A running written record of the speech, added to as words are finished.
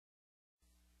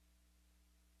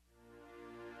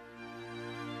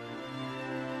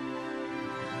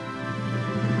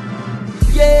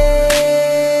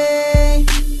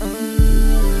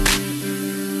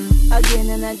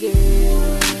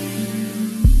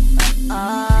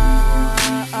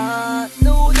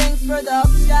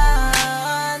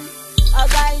production.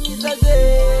 AGuyanese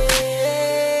again.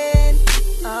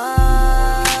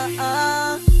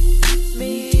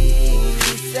 Me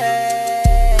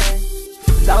say,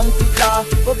 thank you God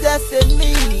for blessing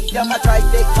me. Them a try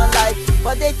take my life,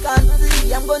 but they can't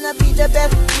see. I'm gonna be the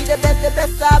best, the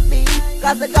best I be.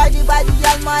 Cause I guided by the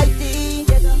Almighty.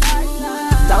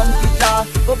 Thank you God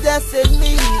for blessing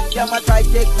me. Them a try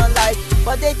take my life,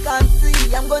 but they can't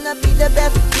see. I'm gonna be the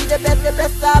best, the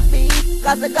best I be.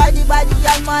 Cause I guided by the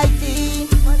Almighty.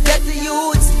 Let the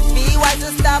youths be wise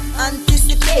to stop,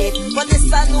 anticipate. For this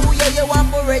a new year, you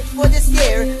want to reach for this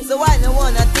year. So I don't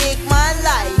wanna take my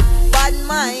life. Bad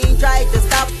mind try to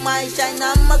stop my shine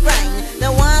and my grind. They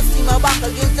want to see my back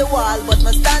against the wall, but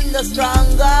my stand is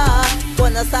stronger.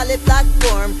 On a solid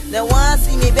platform, they want to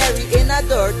see me buried in a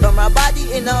dirt, or my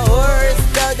body in a hearse.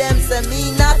 Tell them say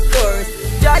me not curse.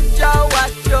 Jaja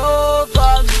watch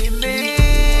over me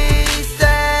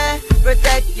say,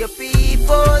 protect your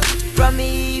people from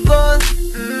evil.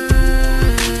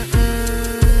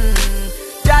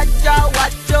 Jaja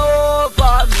watch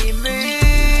over me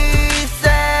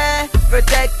say,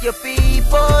 protect your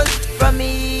people from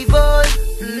evil.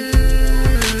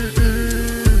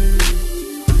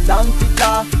 Thank you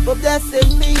God for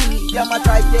blessing me. Them a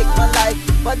try take my life,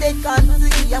 but they can't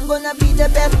see. I'm gonna be the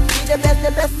best, the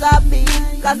best I be.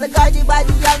 Cause I guided by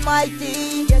the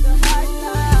Almighty.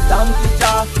 Thank you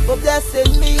God for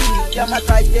blessing me. Them a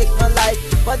try take my life,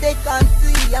 but they can't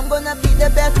see. I'm gonna be the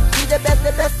best, the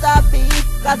best I be.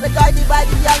 Cause I guided by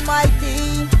the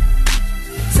Almighty.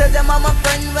 Say them are my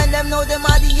friend when them know them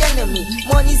are the enemy.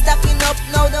 Money stacking up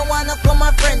now, they wanna come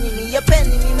my friend in me. Your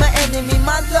penny me, my enemy,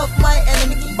 my love, my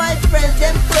enemy. Keep my friends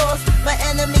them close, my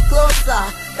enemy closer.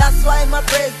 That's why my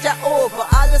praise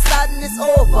Jehovah, all of a sudden it's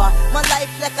over. My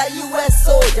life like a US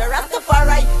soldier,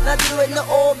 Rastafari, not doing no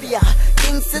obia.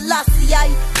 King Selassie,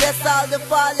 I bless all the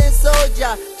fallen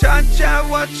soldier. Cha-cha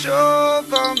watch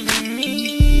over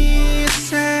me,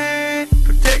 say,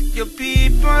 protect your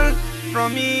people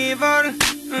from evil.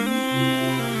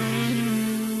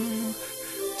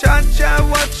 Cha-cha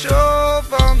watch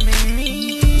over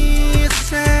me,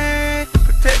 say,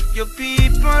 protect your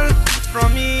people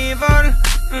from evil.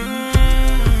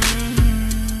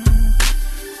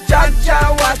 Cha-cha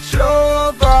watch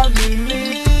over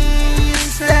me,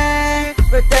 say,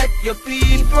 protect your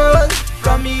people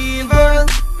from evil.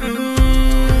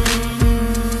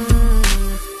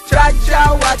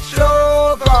 Cha-cha watch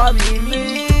over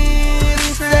me,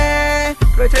 say,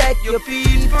 protect your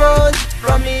people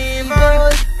from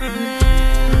evil.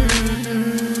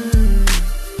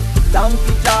 Thank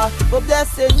you God for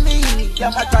blessing me.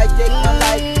 Them a try take my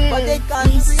life, but they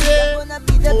can't see. I'm gonna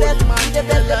be the best, the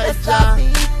best I be.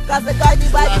 Cause I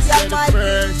guided by the Almighty.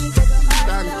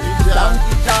 Thank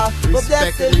you God for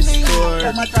blessing me.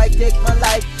 Them a try take my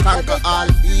life, conquer all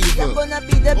evil. I'm gonna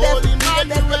be the best, the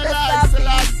best I be.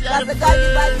 Cause I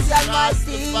guided by the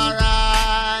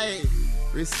Almighty.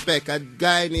 Respect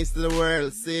AGuyanese to the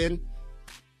world, sin.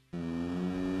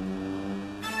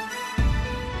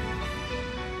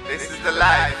 This is the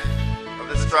life of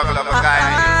the struggle of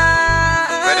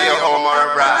AGuyanese. Whether you're home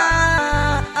or abroad.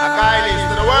 AGuyanese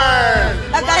to the world.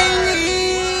 AGuyanese,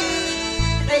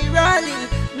 hey Rawle,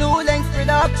 new Lynx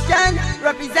production,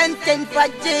 representing for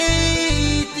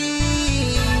GT.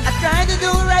 I try to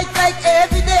do right like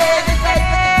every day. The right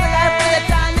for the life for the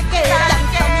time to get.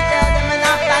 Tell me, tell them I'm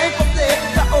not time for play.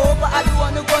 So over, I don't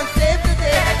wanna go and save the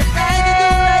day. I try to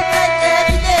do right like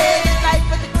every day. The right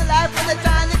for the life for the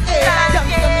time to get. Tell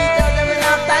me, tell them I'm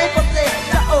not time for play.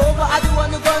 So over, I don't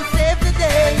wanna go and save the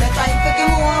day. The time for the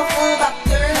move on back.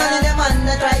 Turn on in the man,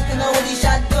 I try to know the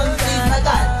shotgun. Please, my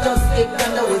God, just give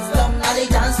them the wisdom,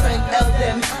 knowledge and strength. Help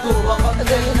them to overcome the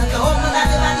pain and the home and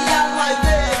the man, the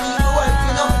Almighty.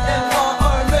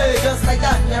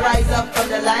 Rise up from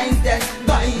the lines, then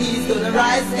my knees gonna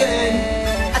rise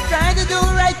again. I try to do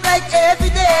right like every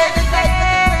day. The right for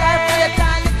the life for the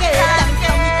time to get.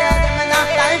 Tell me, tell them I'm not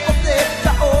time for play.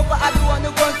 So over, I don't wanna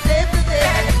go and save the day.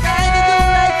 I try to do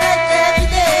right like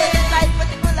every day. The right for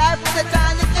the life for the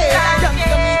time to get. Tell me,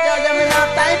 tell them I'm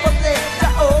not time for play. So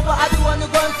over, I don't wanna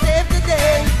go and save the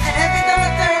day. And every time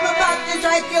I turn my back, they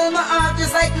try to kill my heart,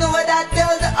 just like Noah that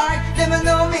tell the art. Them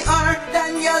know me are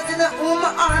Daniel's in the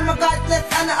my arm, my godless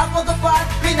and I forgot part.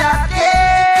 Me not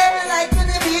care, like when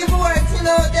the people work, you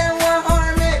know them won't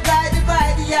harm me. Guided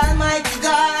by the Almighty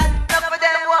God. None of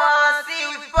them want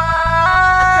see we fall.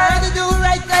 I try to do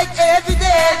right like every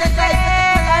day. They try to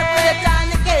take my life for the time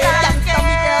to get. Can't tell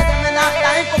me, tell them I'm not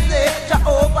time for play.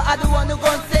 Jehovah, I don't wanna go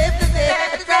and save the day.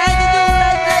 I try to do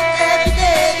right like every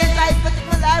day. They try to take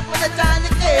my life for the time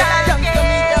to get. Can't tell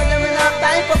me, tell them I'm not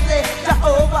time for play.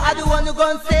 Jehovah, I don't wanna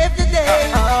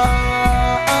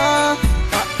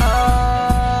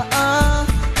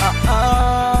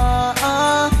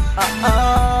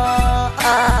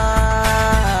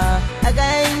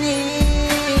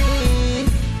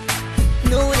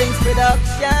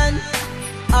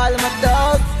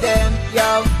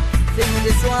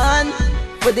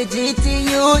for the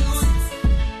GT youth.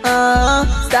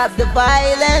 Stop the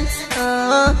violence,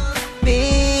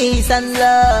 peace and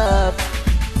love.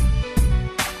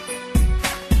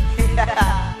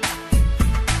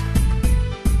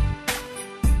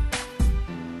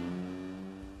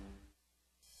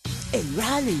 Hey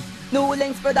Rawle, no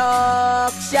Lynx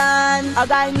production,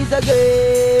 AGuyanese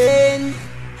again.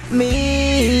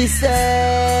 Me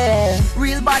say,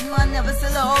 real bad man never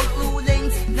sell out. No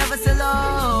Lynx, never sell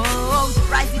out.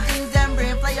 Pricey things them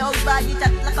brain fly out, body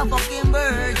chat like a fucking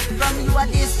bird. From you at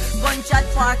this gunshot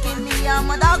parking, me and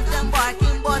my dog them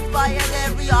barking, but fired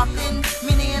every often.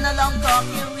 Me in a long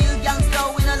talking, real gangster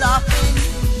in a laughing.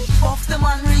 Fuck the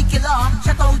man, re-killer.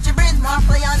 Check out your brain, man,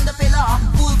 play on the pillar.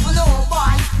 Fool for no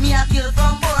boy, me a kill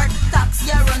from board.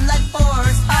 Taxi a run like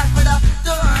force. Hard for the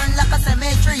turn like a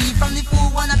cemetery. From the fool,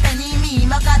 one a penny me.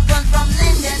 My got guns from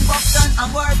Linden, Boston,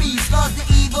 and Warbees. Cause the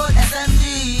evil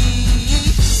SMG.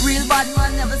 Real bad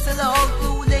man never sell out.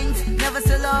 Two Lynx, never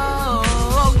sell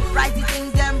out. Righty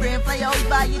things, them brain fly out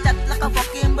by you chat like a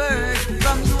fucking bird.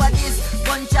 From you at this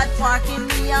gunshot parking,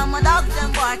 me and my dog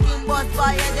them barking, but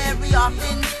fired every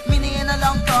often. In a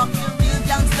long talking, real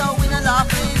gangster in a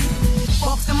laughing.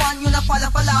 Fuck the man, you na falla.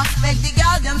 Make the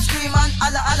girl them scream and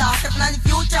alla. Step in the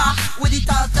future with the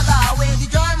talk-tala. Where the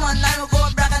German line will go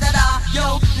bragada.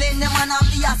 Yo, lay the man off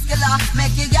the Askela.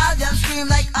 Make the girl them scream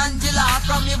like Angela.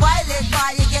 From the violate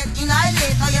bar you get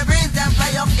annihilate. Now your brains them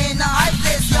fly up in a high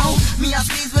place. Yo, me a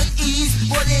squeeze with ease.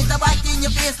 Bullet a bite in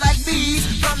your face like bees.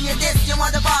 From your disc you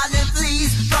want the ball and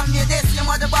please. From your disc you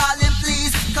want the ball and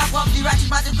please. Clap up the ratchet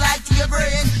magic flag to your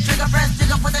brain. Trigger press,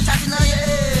 trigger put the chat in your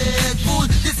head. Fool,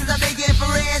 this is a big game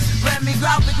parade. When me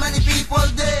grab with many people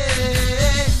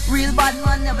dead. Real bad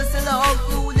man never sell out.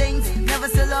 Two Lynx, never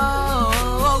sell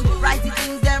out. Righty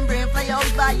things, them brain fly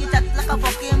out by you chat like a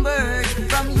fucking bird.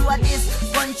 From you at this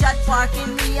gunshot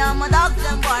parking, me and my dog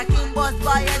them barking, but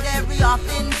fired every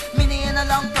often. Me in a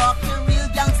long talking, real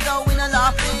gangster in a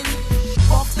laughing.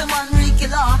 Fuck the man,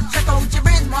 re-killer. Check out your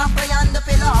brain, man, play on the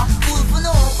pillar. Fool for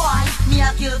no boy, me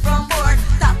a kill from board.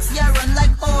 Taxi a run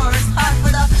like horse. Hard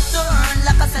for the turn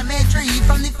like a cemetery.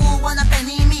 From the fool, one a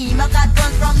penny me. My got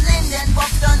guns from Linden,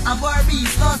 Boston, and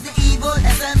Warbees. Cause the evil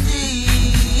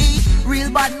SMG. Real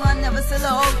bad man never sell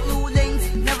out. No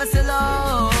Lynx, never sell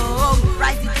out.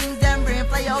 Righty things, them brain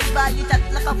fly out by you chat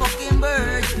like a fucking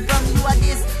bird. From you at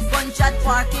this gunshot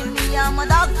parking, me and my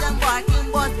dog them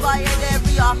barking, but fired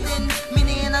every often.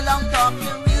 In a long talking,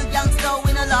 real gangster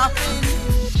in a laughing.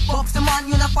 Fuck the man,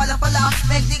 you na falla.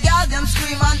 Make the girl them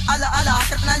scream and alla.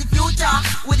 Step in the future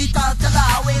with the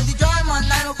talk-tala. Where the German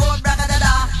line will go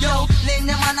bragada. Yo, lay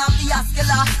the man off the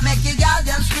Askela. Make the girl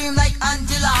them scream like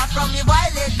Angela. From your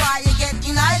violate bar you get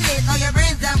annihilate. Now your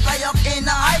brains them fly up in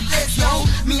a high place. Yo,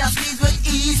 me a squeeze with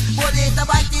ease. Bullet a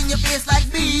bite in your face like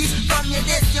bees. From your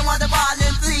disc you want the ball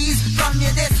and please. From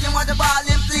your disc you want the ball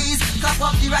and please. Clap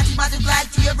up the ratchet magic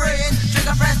flag to your brain.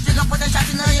 Trigger press, trigger put the shot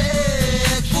in your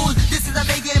head. Fool, this is a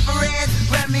big game parade.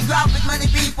 When me grab with many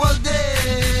people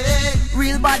dead.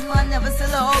 Real bad man never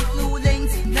sell out. No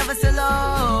Lynx, never sell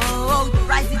out.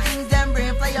 Righty things, them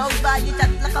brain fly out by you chat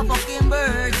like a fucking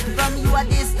bird. From you at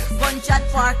this gunshot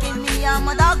parking, me and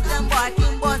my dog them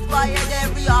barking, but fired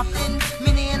every often.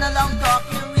 Me in a long talk.